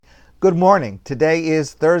Good morning. Today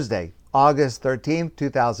is Thursday, August 13th,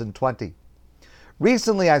 2020.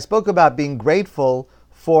 Recently, I spoke about being grateful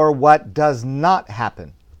for what does not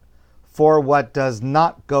happen, for what does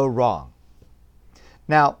not go wrong.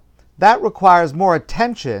 Now, that requires more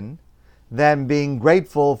attention than being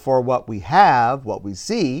grateful for what we have, what we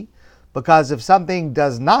see, because if something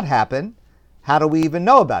does not happen, how do we even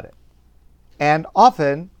know about it? And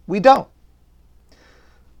often we don't.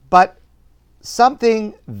 But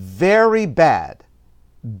something very bad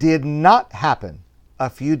did not happen a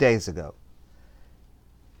few days ago.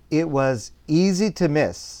 It was easy to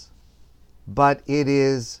miss, but it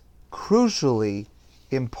is crucially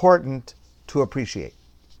important to appreciate.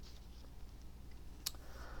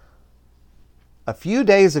 A few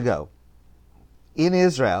days ago in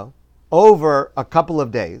Israel, over a couple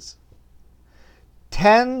of days,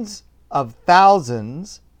 tens of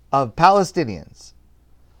thousands of Palestinians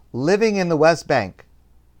living in the West Bank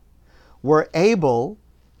were able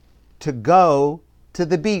to go to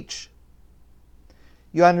the beach.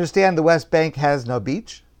 You understand the West Bank has no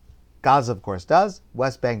beach. Gaza, of course, does.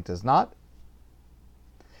 West Bank does not.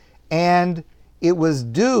 And it was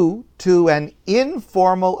due to an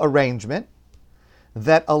informal arrangement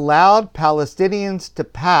that allowed Palestinians to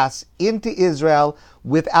pass into Israel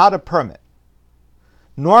without a permit.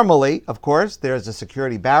 Normally, of course, there's a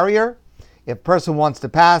security barrier. If a person wants to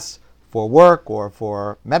pass for work or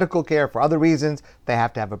for medical care, for other reasons, they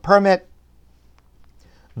have to have a permit.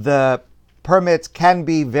 The permits can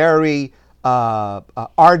be very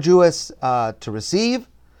arduous to receive.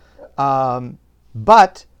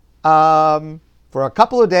 But for a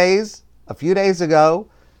couple of days, a few days ago,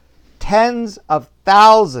 tens of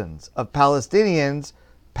thousands of Palestinians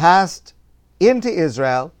passed into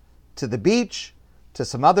Israel, to the beach, to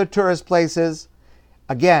some other tourist places.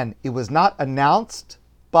 Again, it was not announced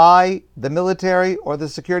by the military or the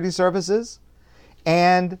security services,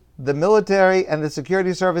 and the military and the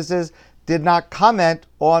security services did not comment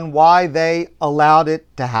on why they allowed it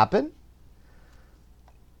to happen,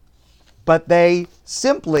 but they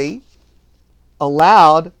simply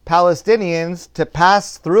allowed Palestinians to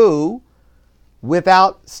pass through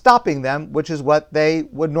without stopping them, which is what they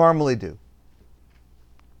would normally do.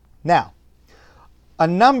 Now, a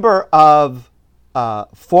number of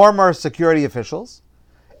former security officials,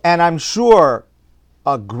 and I'm sure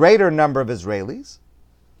a greater number of Israelis,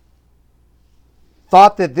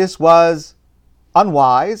 thought that this was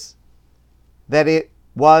unwise, that it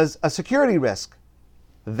was a security risk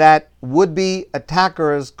that would-be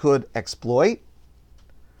attackers could exploit.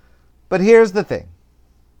 But here's the thing.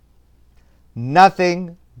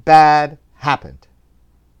 Nothing bad happened.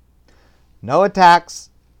 No attacks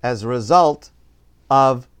as a result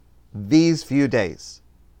of these few days.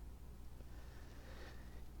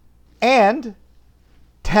 And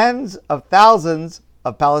tens of thousands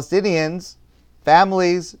of Palestinians,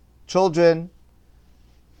 families, children,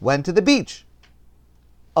 went to the beach.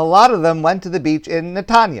 A lot of them went to the beach in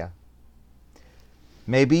Netanya.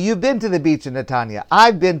 Maybe you've been to the beach in Netanya.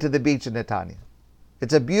 I've been to the beach in Netanya.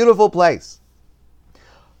 It's a beautiful place.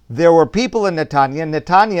 There were people in Netanya.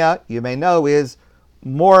 Netanya, you may know, is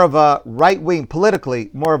more of a right-wing, politically,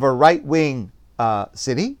 more of a right-wing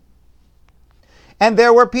city. And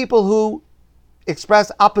there were people who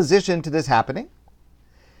expressed opposition to this happening.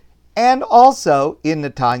 And also in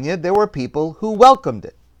Netanya, there were people who welcomed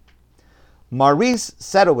it. Maurice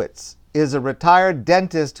Sedowitz is a retired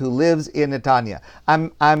dentist who lives in Netanya.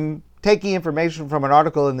 I'm taking information from an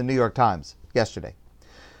article in the New York Times yesterday.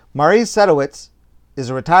 Maurice Sedowitz is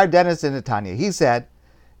a retired dentist in Netanya. He said,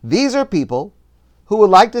 "These are people who would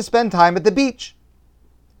like to spend time at the beach.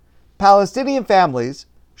 Palestinian families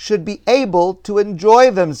should be able to enjoy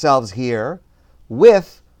themselves here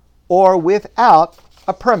with or without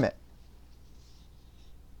a permit."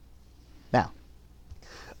 Now,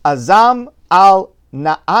 Azam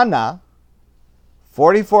al-Na'ana,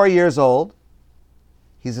 44 years old,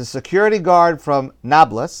 he's a security guard from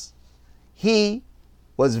Nablus. He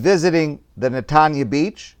was visiting the Netanya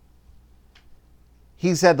beach.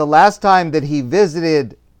 He said the last time that he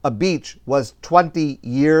visited a beach was 20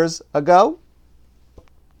 years ago.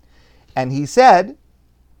 And he said,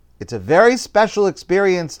 it's a very special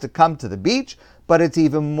experience to come to the beach, but it's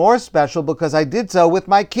even more special because I did so with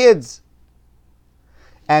my kids.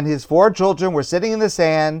 And his 4 children were sitting in the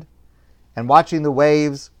sand and watching the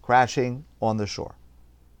waves crashing on the shore.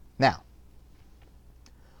 Now,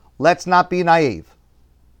 let's not be naive.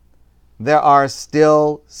 There are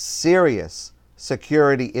still serious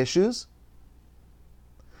security issues.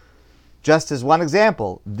 Just as one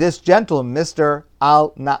example, this gentleman, Mr.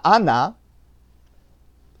 Al-Na'ana,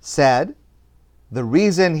 said The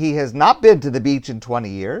reason he has not been to the beach in 20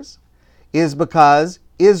 years is because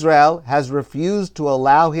Israel has refused to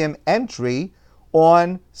allow him entry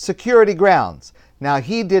on security grounds. Now,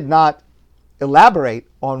 he did not elaborate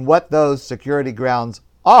on what those security grounds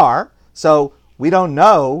are, so we don't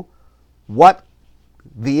know what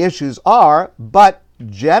the issues are, but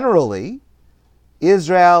generally,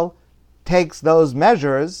 Israel takes those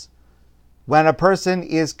measures when a person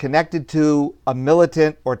is connected to a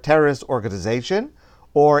militant or terrorist organization,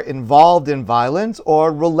 or involved in violence,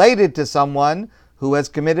 or related to someone who has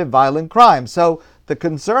committed violent crimes. So the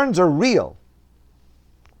concerns are real.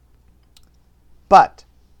 But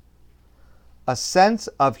a sense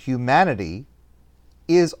of humanity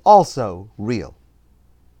is also real.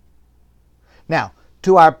 Now,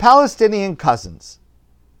 to our Palestinian cousins,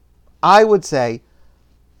 I would say,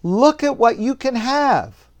 look at what you can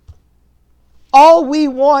have. All we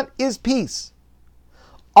want is peace.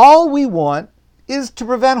 All we want is to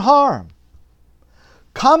prevent harm.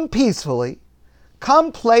 Come peacefully,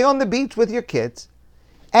 come play on the beach with your kids,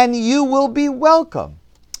 and you will be welcome.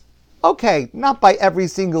 Okay, not by every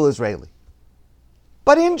single Israeli,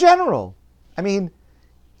 but in general. I mean,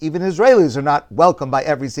 even Israelis are not welcome by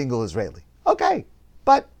every single Israeli. Okay,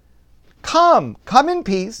 but come in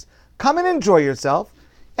peace, come and enjoy yourself,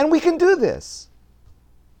 and we can do this.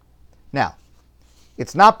 Now,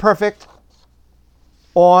 it's not perfect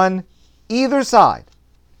on either side.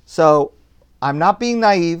 So I'm not being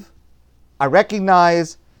naive. I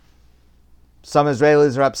recognize some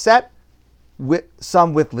Israelis are upset,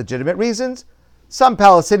 some with legitimate reasons. Some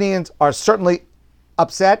Palestinians are certainly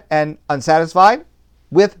upset and unsatisfied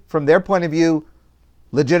with, from their point of view,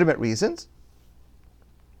 legitimate reasons.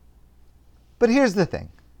 But here's the thing.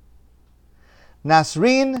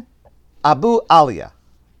 Nasreen Abu Alia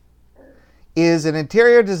is an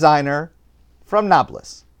interior designer from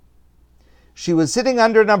Nablus. She was sitting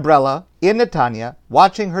under an umbrella in Netanya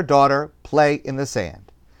watching her daughter play in the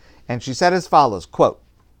sand. And she said as follows, quote,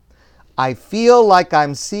 "I feel like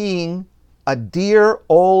I'm seeing a dear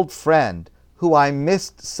old friend who I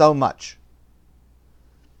missed so much."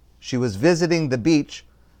 She was visiting the beach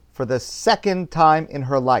for the second time in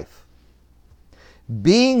her life.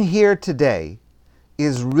 Being here today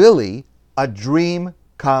is really a dream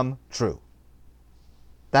come true.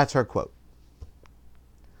 That's her quote.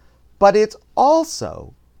 But it's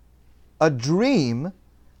also a dream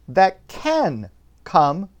that can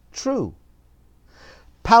come true.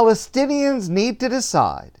 Palestinians need to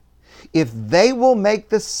decide if they will make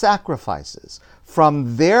the sacrifices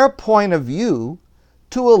from their point of view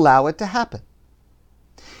to allow it to happen.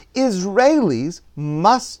 Israelis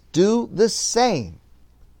must do the same.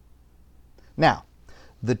 Now,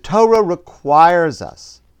 the Torah requires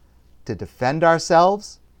us to defend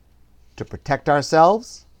ourselves, to protect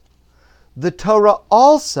ourselves. The Torah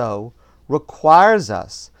also requires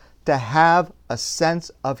us to have a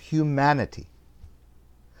sense of humanity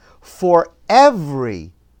for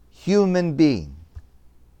every human being.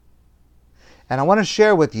 And I want to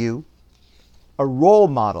share with you a role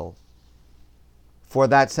model for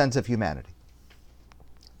that sense of humanity.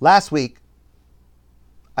 Last week,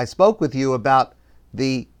 I spoke with you about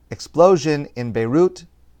the explosion in Beirut.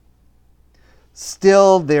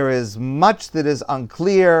 Still, there is much that is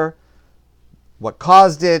unclear. What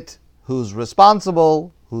caused it? Who's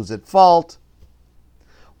responsible? Who's at fault?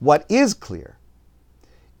 What is clear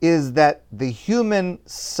is that the human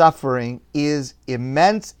suffering is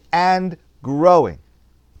immense and growing.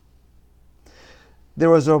 There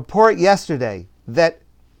was a report yesterday that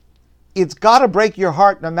it's got to break your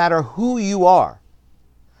heart no matter who you are.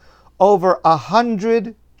 Over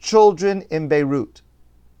 100 children in Beirut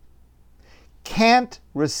can't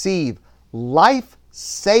receive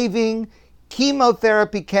life-saving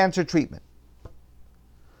chemotherapy cancer treatment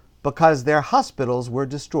because their hospitals were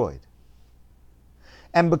destroyed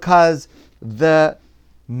and because the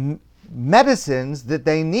medicines that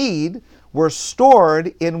they need were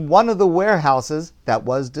stored in one of the warehouses that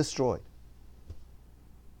was destroyed.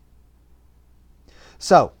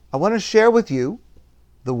 So, I want to share with you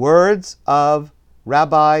the words of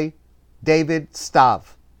Rabbi David Stav.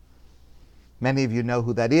 Many of you know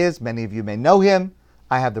who that is. Many of you may know him.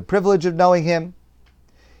 I have the privilege of knowing him.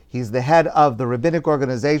 He's the head of the rabbinic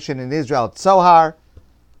organization in Israel, Tzohar.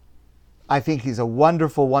 I think he's a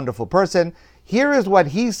wonderful, wonderful person. Here is what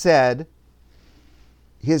he said,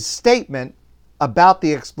 his statement about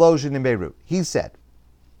the explosion in Beirut. He said,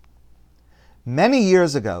 "Many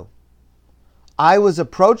years ago, I was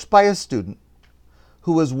approached by a student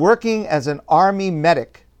who was working as an army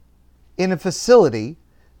medic in a facility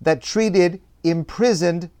that treated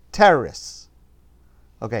imprisoned terrorists."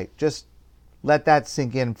 Okay, just let that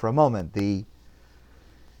sink in for a moment, the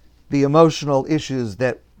emotional issues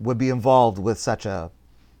that would be involved with such a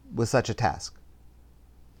task.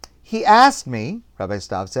 He asked me, Rabbi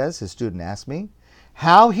Stav says, his student asked me,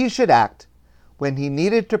 how he should act when he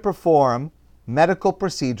needed to perform medical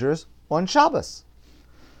procedures on Shabbos.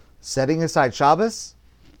 Setting aside Shabbos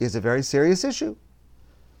is a very serious issue.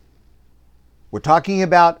 We're talking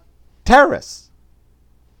about terrorists.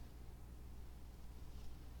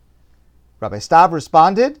 Rabbi Stav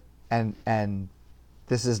responded, and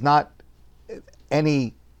this is not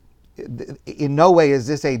in no way is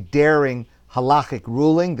this a daring halachic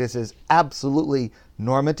ruling. This is absolutely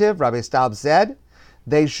normative. Rabbi Stav said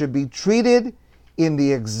they should be treated in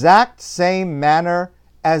the exact same manner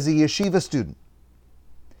as a yeshiva student.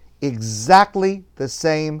 Exactly the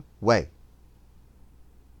same way.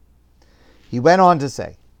 He went on to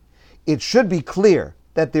say, it should be clear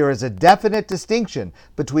that there is a definite distinction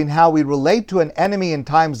between how we relate to an enemy in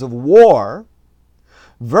times of war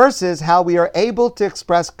versus how we are able to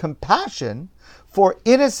express compassion for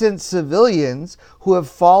innocent civilians who have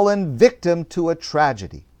fallen victim to a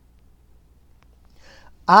tragedy.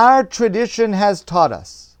 Our tradition has taught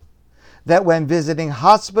us that when visiting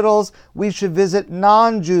hospitals, we should visit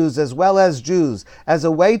non-Jews as well as Jews as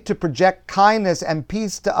a way to project kindness and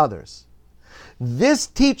peace to others. This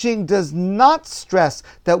teaching does not stress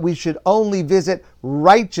that we should only visit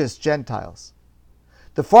righteous Gentiles.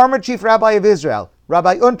 The former chief rabbi of Israel,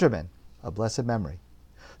 Rabbi Unterman, of blessed memory,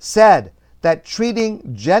 said that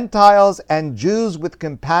treating Gentiles and Jews with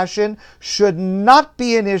compassion should not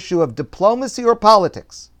be an issue of diplomacy or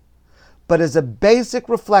politics, but is a basic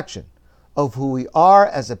reflection of who we are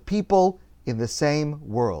as a people in the same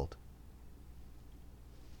world.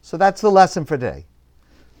 So that's the lesson for today.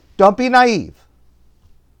 Don't be naive,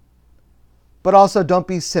 but also don't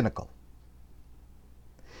be cynical.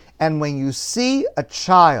 And when you see a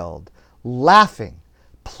child laughing,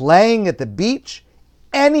 playing at the beach,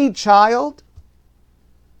 any child,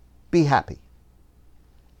 be happy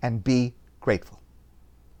and be grateful.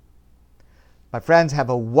 My friends, have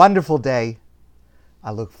a wonderful day.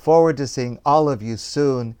 I look forward to seeing all of you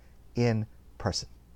soon in person.